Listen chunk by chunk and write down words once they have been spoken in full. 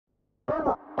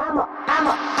I'm a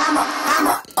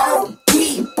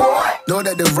OD boy. Know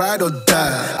that they ride or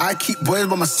die. I keep boys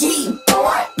by my side.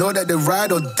 Know that they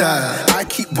ride or die. I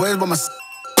keep boys by my side.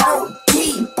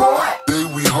 OD boy. Day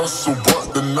we hustle,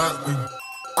 but the night we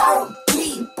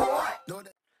OD boy.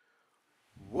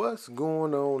 What's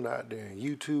going on out there in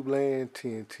YouTube land?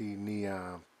 TNT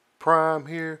Neon Prime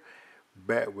here,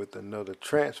 back with another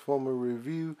Transformer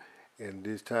review, and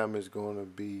this time it's going to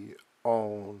be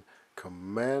on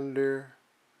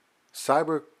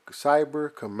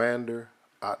Cyber Commander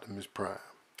Optimus Prime.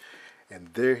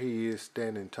 And there he is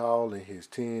standing tall in his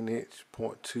 10-inch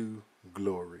 .2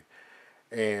 glory.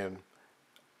 And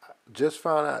just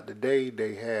found out today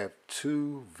they have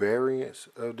two variants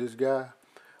of this guy.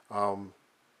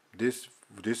 This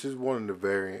is one of the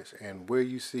variants, and where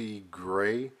you see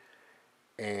gray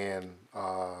and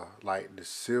like the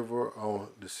silver on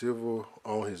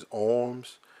his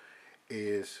arms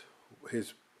is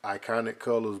his iconic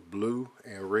colors blue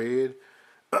and red.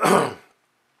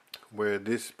 Where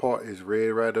this part is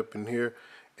red right up in here,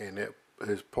 and that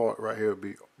his part right here will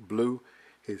be blue.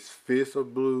 His fists are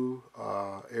blue.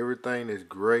 Everything that's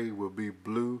gray will be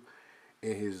blue.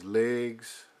 In his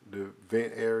legs, the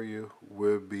vent area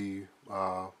will be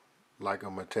like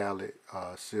a metallic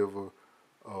silver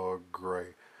or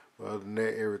gray. But other than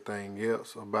that, everything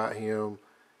else about him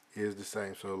is the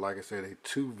same. So like I said, there are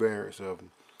two variants of him.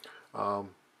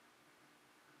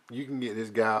 You can get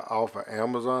this guy off of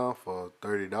Amazon for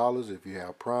 $30. If you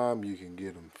have Prime, you can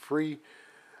get him free.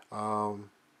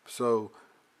 So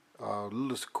a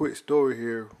little quick story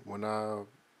here. When I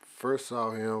first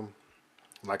saw him,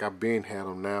 like I've been had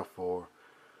him now for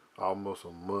almost a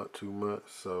month, 2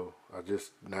 months. So I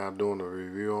just now doing a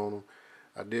review on him.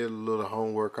 I did a little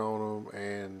homework on him,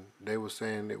 and they were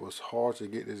saying it was hard to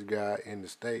get this guy in the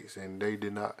States, and they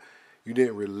did not. He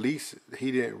didn't release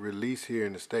here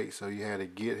in the States, so you had to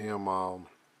get him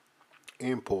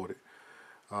imported.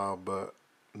 But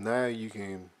now you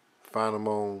can find him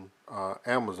on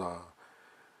Amazon.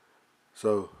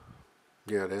 So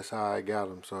yeah, that's how I got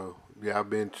him. So yeah, I've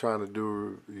been trying to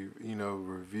do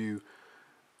review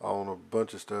on a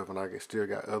bunch of stuff, and I still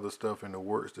got other stuff in the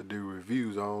works to do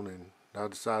reviews on, and I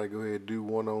decided to go ahead and do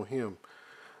one on him.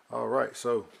 All right,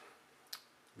 so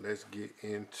let's get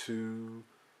into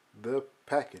the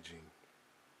packaging.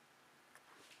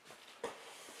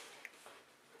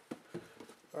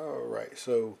 All right,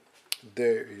 so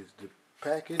there is the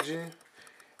packaging,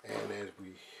 and as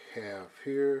we have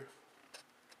here,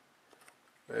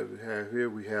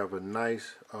 we have a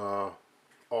nice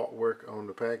artwork on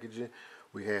the packaging.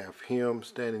 We have him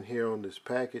standing here on this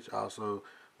package. Also,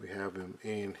 we have him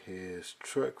in his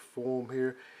truck form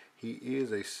here. He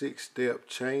is a 6-step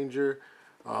changer.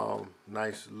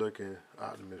 Nice looking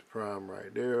Optimus Prime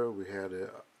right there. We had the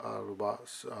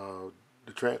Autobots,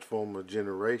 the Transformer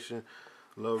Generation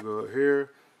logo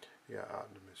here. Yeah,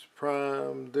 Optimus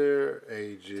Prime there,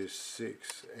 ages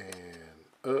 6 and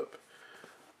up.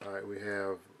 All right, we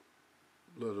have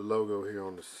little logo here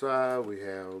on the side. We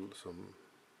have some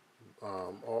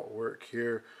artwork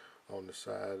here on the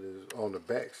side, on the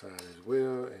back side as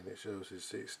well, and it shows his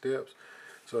 6 steps.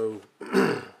 So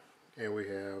and we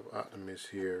have Optimus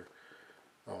here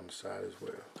on the side as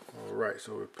well. All right,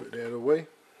 so we put that away.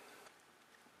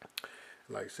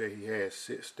 Like I said, he has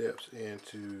 6 steps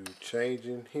into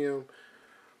changing him.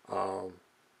 But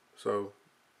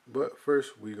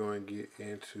first we're going to get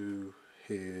into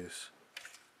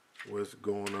what's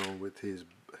going on with his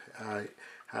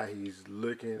how he's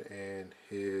looking and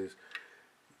his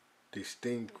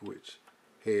distinguished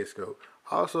head sculpt.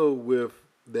 Also with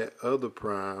that other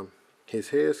Prime, his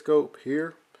head sculpt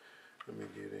here, let me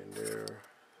get in there,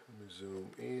 let me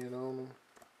zoom in on him.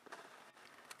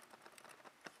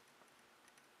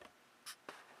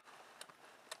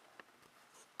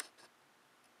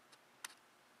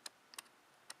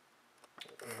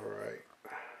 Alright,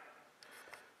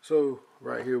 so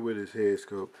right here with his head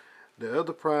sculpt, the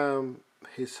other Prime,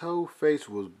 his whole face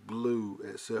was blue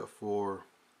except for,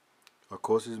 of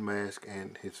course, his mask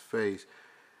and his face.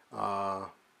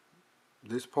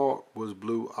 This part was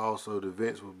blue also, the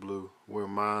vents were blue, where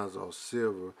mine are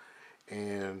silver,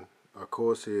 and of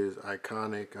course his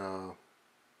iconic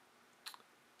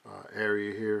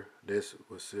area here, this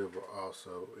was silver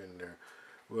also in there.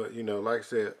 But like I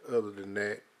said, other than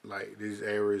that, like these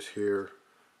areas here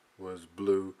was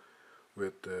blue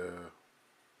with the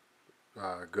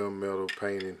gunmetal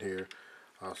painting here.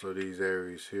 Also these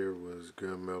areas here was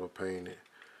gunmetal painted.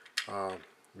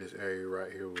 This area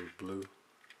right here was blue.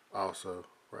 Also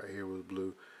right here was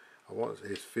blue.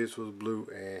 His fist was blue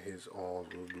and his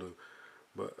arms was blue.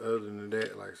 But other than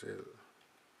that, like I said,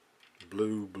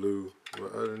 blue,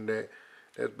 But other than that,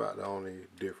 that's about the only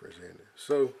difference in it.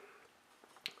 So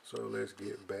let's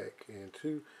get back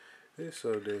into this.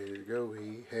 So there you go.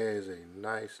 He has a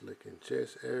nice looking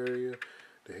chest area.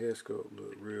 The head sculpt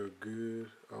look real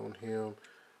good on him.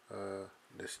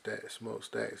 The smoke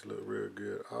stacks look real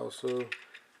good also.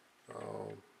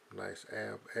 Nice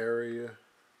ab area.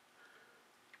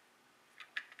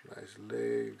 Nice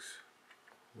legs.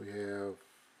 We have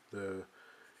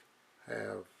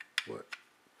what,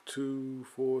 2,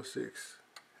 4, 6,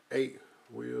 8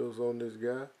 wheels on this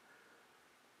guy.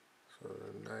 So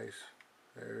a nice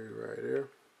area right there.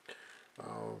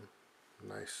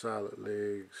 Nice solid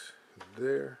legs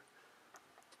there.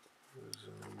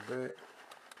 Zoom back.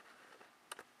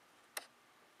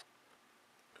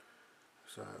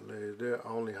 Side legs there.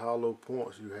 Only hollow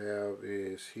points you have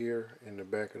is here in the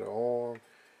back of the arm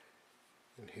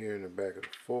and here in the back of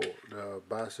the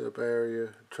bicep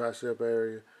area, tricep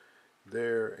area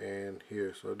there, and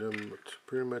here. So them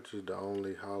pretty much is the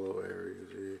only hollow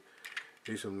areas here.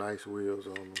 These some nice wheels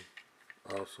on them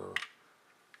also.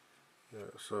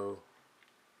 Yeah, so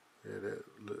yeah, that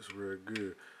looks real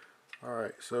good.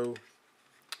 Alright, so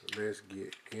let's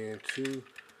get into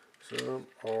some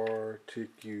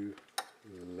articulation.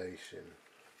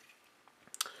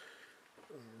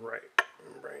 Alright,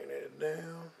 bring that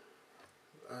down.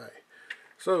 Alright,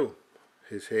 so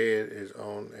his head is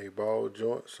on a ball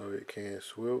joint so it can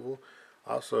swivel.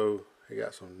 Also, he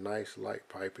got some nice light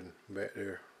piping back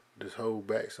there. This whole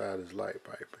backside is light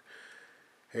piping.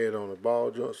 Head on a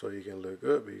ball joint so you can look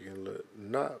up. You can look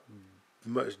not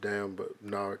much down, but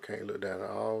no, it can't look down at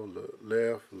all. Look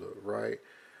left, look right.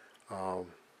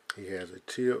 He has a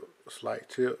tilt, slight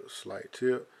tilt,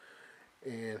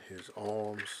 and his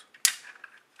arms.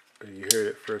 You hear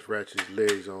it first ratchet, his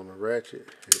legs on the ratchet.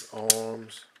 His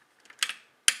arms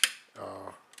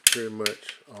are pretty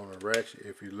much on a ratchet.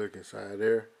 If you look inside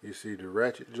there, you see the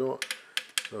ratchet joint.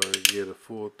 So you get a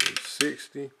full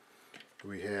 360.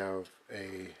 We have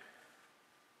a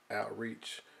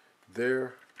outreach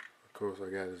there. Of course, I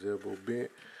got his elbow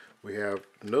bent. We have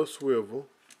no swivel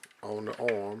on the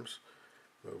arms,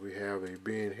 but we have a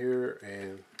bend here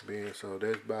and bend. So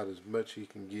that's about as much he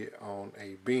can get on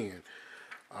a bend.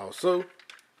 Also,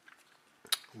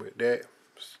 with that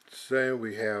saying,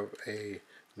 we have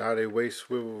not a waist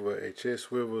swivel, but a chest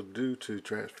swivel due to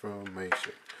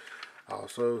transformation.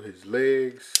 Also, his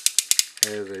legs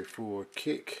has a full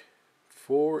kick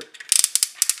forward.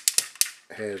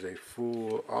 Has a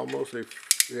full,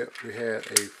 we had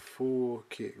a full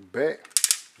kick back.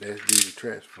 That's due to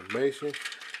transformation.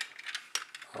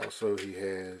 Also, he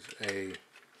has a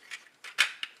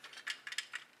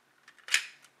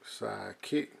side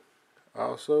kick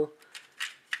also.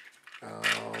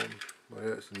 But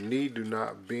its knee do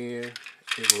not bend.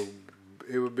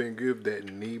 It would been good if that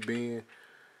knee bend,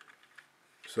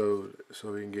 so he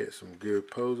can get some good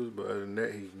poses. But other than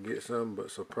that, he can get some. But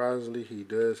surprisingly, he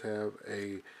does have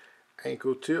a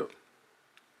ankle tip,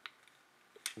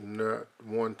 not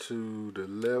one to the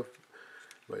left,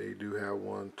 but he do have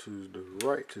one to the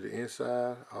right, to the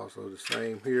inside. Also the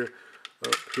same here,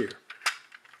 up here.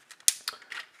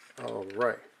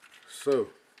 Alright, so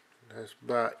that's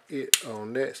about it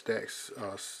on that. Stacks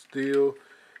steel.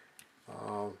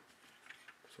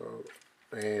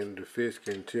 And the fist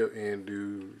can tilt in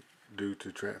due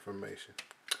to transformation.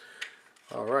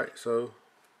 Alright, so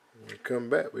when we come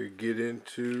back, we get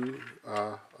into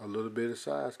a little bit of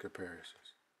size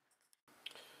comparisons.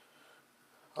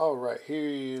 Alright, here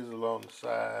he is along the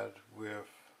side with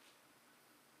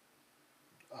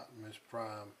Optimus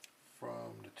Prime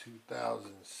from the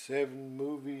 2007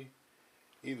 movie,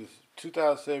 either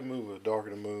 2007 movie or Dark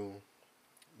of the Moon.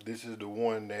 This is the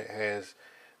one that has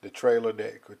the trailer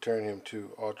that could turn him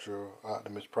to Ultra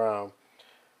Optimus Prime.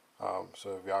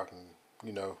 So if y'all can,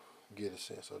 get a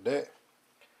sense of that.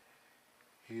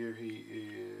 Here he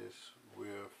is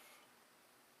with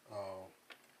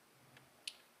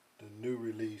the new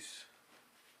release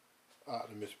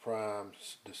Optimus Prime,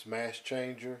 the Smash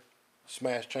Changer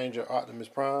Optimus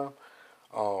Prime.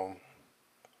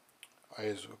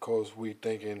 As of course we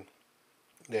thinking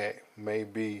that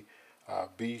maybe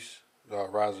Beast,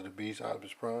 Rise of the Beast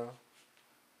Optimus Prime.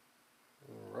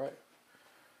 Alright.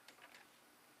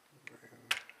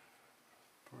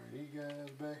 Bring these guys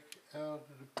back out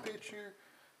of the picture.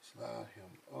 Slide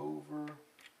him over.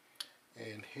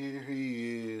 And here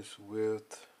he is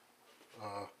with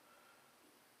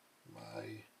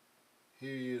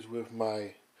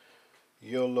my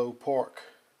Yellow Park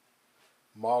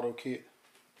model kit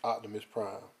Optimus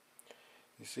Prime.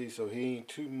 You see, so he ain't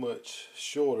too much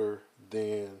shorter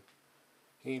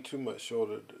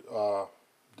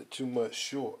too much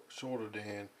shorter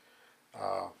than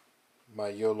my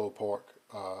YOLO Park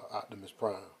Optimus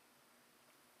Prime.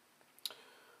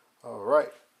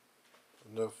 Alright,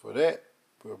 enough for that.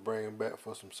 We'll bring him back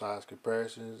for some size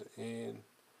comparisons, and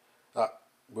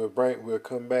we'll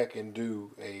come back and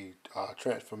do a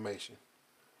transformation.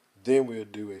 Then we'll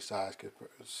do a size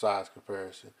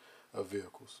comparison of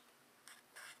vehicles.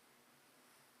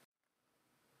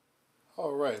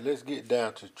 Alright, let's get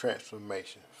down to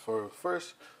transformation.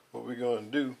 First, what we're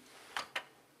going to do,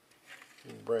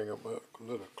 bring him up a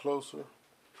little closer.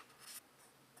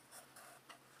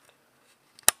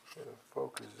 And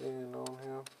focus in on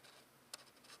him.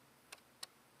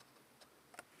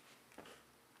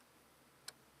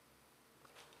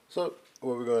 So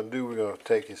what we're going to do, we're going to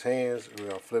take his hands, we're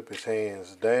going to flip his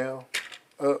hands down,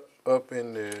 up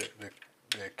in the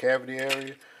cavity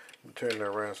area. Turn that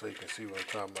around so you can see what I'm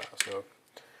talking about. So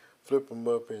flip them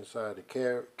up inside the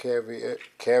cavity area.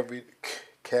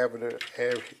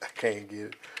 I can't get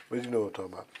it, but you know what I'm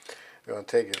talking about. We're going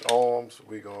to take his arms,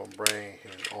 we're going to bring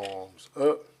his arms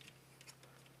up.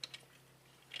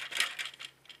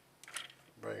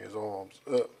 Bring his arms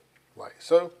up like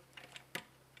so.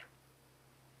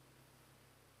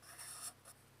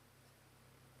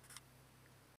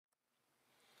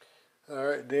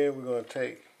 Alright, then we're going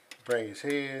to bring his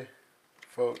head.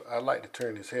 I like to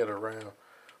turn his head around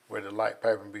where the light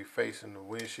pipe will be facing the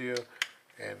windshield.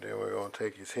 And then we're going to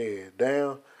take his head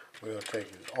down. We're going to take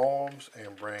his arms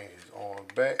and bring his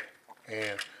arms back.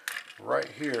 And right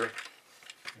here,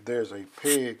 there's a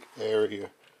peg area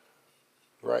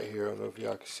right here. I don't know if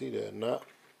y'all can see that or not.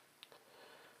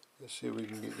 Let's see if we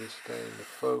can get this thing to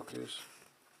focus.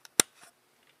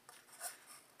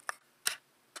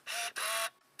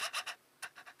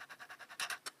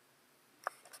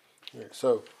 Yeah,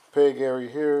 so peg area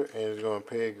here, and it's going to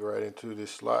peg right into this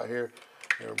slot here,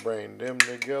 and bring them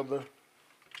together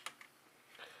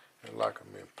and lock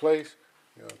them in place.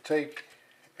 You're going to take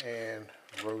and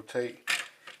rotate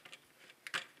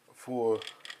for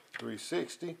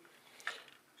 360.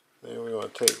 Then we're going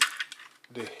to take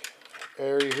the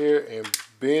area here and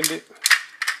bend it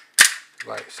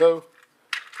like so.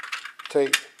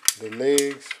 Take the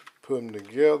legs, put them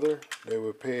together. They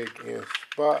will peg in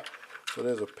spot. So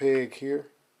there's a peg here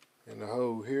and a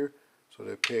hole here. So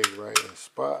they peg right in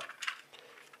spot.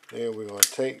 Then we're going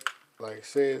to take, like I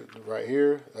said, right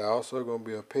here. There's also going to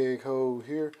be a peg hole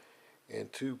here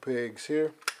and 2 pegs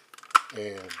here.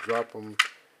 And drop them,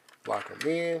 lock them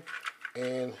in.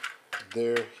 And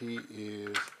there he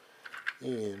is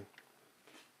in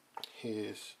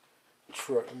his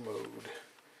truck mode.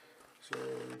 So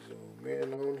zoom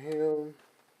in on him.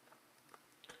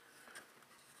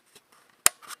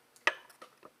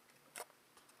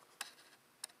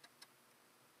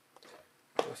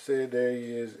 I said there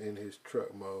he is in his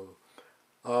truck mode.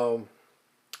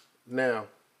 Now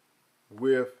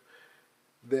with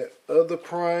that other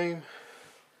Prime,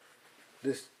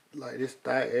 this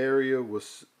thigh area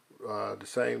was the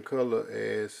same color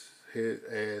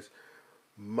as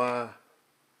my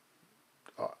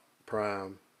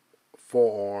Prime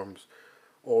forearms,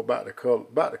 or about the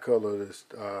color of this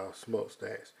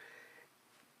smokestacks.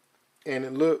 And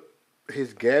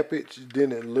his gappage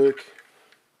didn't look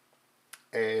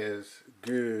as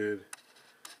good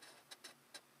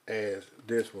as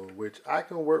this one, which I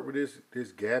can work with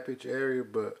this gappage area,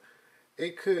 but they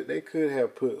could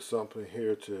have put something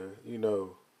here to, you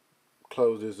know,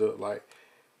 close this up, like,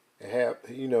 and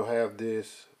have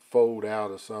this fold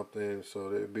out or something, so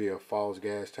there'd be a false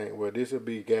gas tank. Well, this would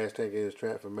be gas tank in its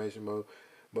transformation mode,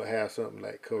 but have something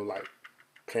like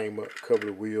came up, cover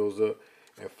the wheels up,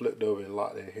 and flipped over and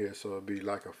locked in here, so it'd be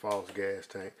like a false gas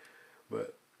tank.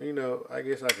 But you know, I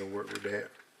guess I can work with that.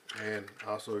 And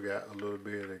also got a little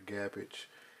bit of gappage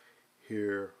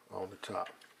here on the top.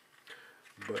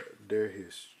 But there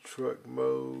his truck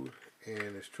mode,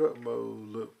 and his truck mode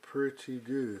looked pretty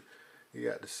good. He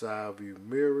got the side view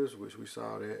mirrors, which we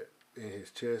saw that in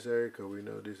his chest area, because we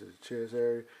know this is the chest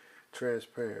area.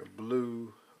 Transparent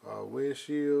blue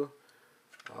windshield.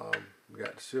 We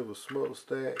got the silver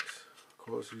smokestacks. Of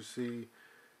course, you see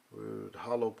the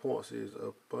hollow points is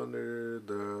up under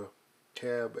the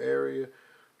cab area,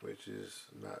 which is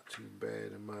not too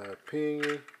bad in my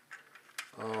opinion.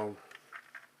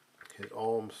 His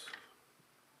arms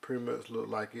pretty much look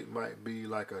like it might be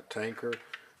like a tanker,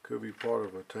 could be part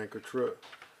of a tanker truck.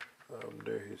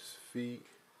 There his feet.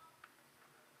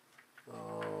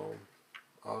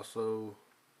 Also,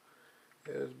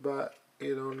 that's about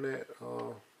it on that.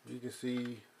 You can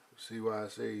see why I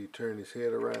say he turned his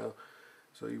head around,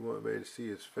 so you won't be able to see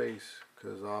his face,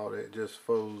 because all that just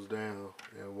folds down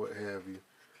and what have you.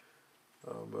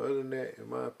 But other than that, in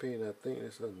my opinion, I think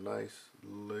it's a nice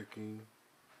looking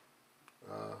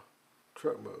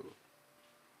truck mode.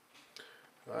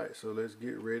 Alright, so let's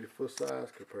get ready for size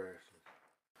comparison.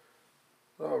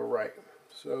 Alright,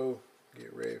 so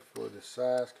get ready for the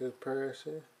size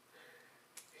comparison.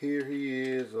 Here he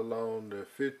is along the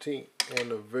 15th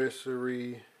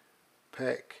anniversary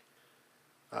pack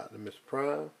Optimus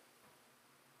Prime.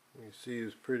 You can see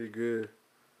it's pretty good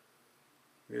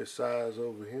size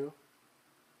over here.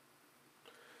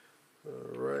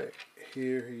 Alright,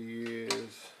 here he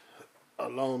is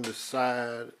along the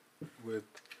side with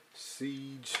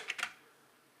Siege,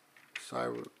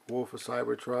 Wolf of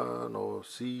Cybertron, or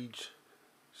Siege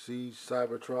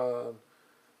Cybertron,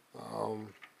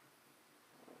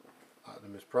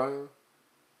 Optimus Prime.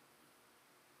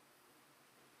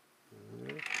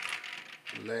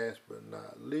 Last but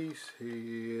not least,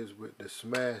 he is with the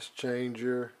Smash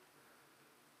Changer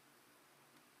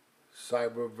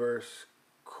Cyberverse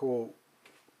quote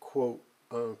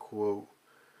unquote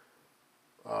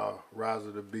Rise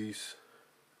of the Beast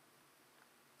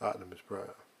Optimus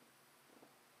Prime.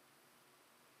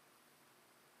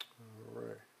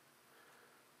 Alright.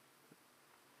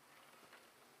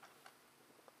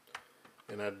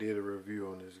 And I did a review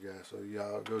on this guy, so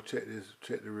y'all go check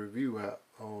the review out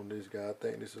on this guy. I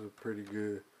think this is a pretty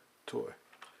good toy,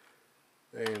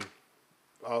 and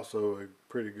also a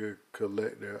pretty good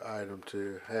collector item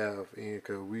to have in,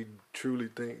 because we truly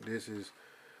think this is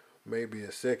maybe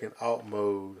a second alt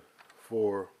mode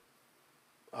for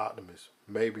Optimus.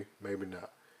 Maybe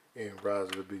not, in Rise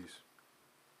of the Beast.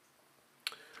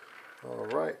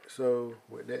 Alright, so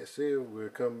with that said, we'll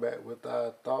come back with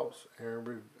our thoughts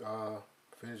and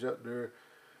finish up the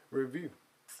review.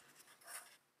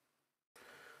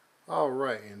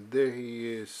 Alright, and there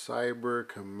he is, Cyber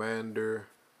Commander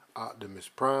Optimus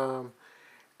Prime.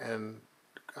 And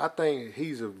I think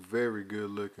he's a very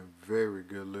good looking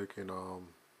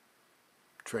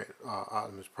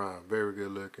Optimus Prime. Very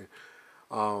good looking.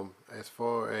 As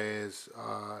far as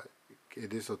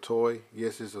it is a toy,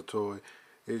 yes, it's a toy.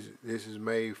 This is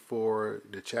made for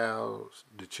the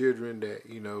children that,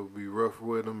 you know, be rough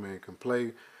with them and can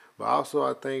play. But also,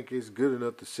 I think it's good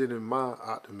enough to sit in my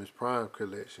Optimus Prime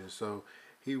collection. So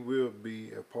he will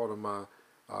be a part of my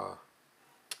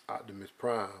Optimus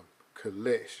Prime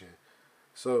collection.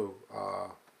 So,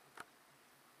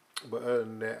 but other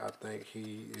than that, I think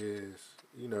he is,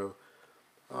 you know,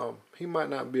 he might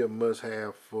not be a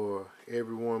must-have for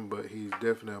everyone, but he's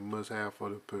definitely a must-have for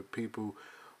the people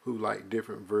who like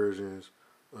different versions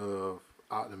of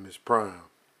Optimus Prime.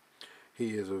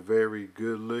 He is a very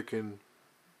good-looking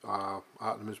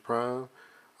Optimus Prime.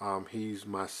 He's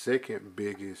my second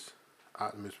biggest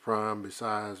Optimus Prime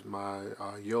besides my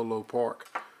YOLO Park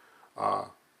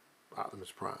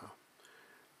Optimus Prime.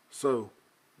 So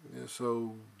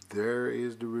there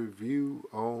is the review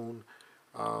on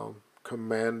Cyber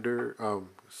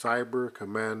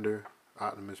Commander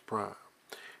Optimus Prime.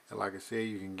 And like I said,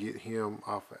 you can get him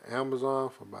off of Amazon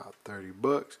for about 30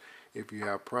 bucks. If you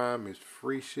have Prime, it's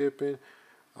free shipping.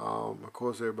 Of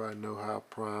course, everybody know how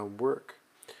Prime work.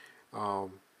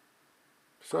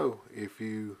 So if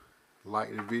you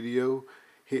like the video,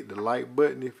 hit the like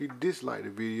button. If you dislike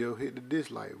the video, hit the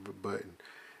dislike button.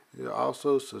 You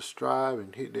also subscribe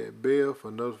and hit that bell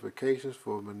for notifications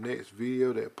for my next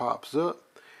video that pops up.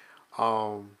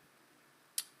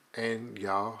 And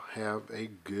y'all have a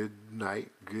good night,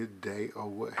 good day, or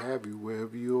what have you,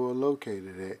 wherever you are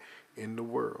located at in the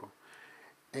world.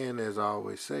 And as I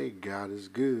always say, God is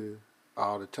good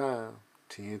all the time.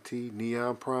 TNT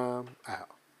Neon Prime out.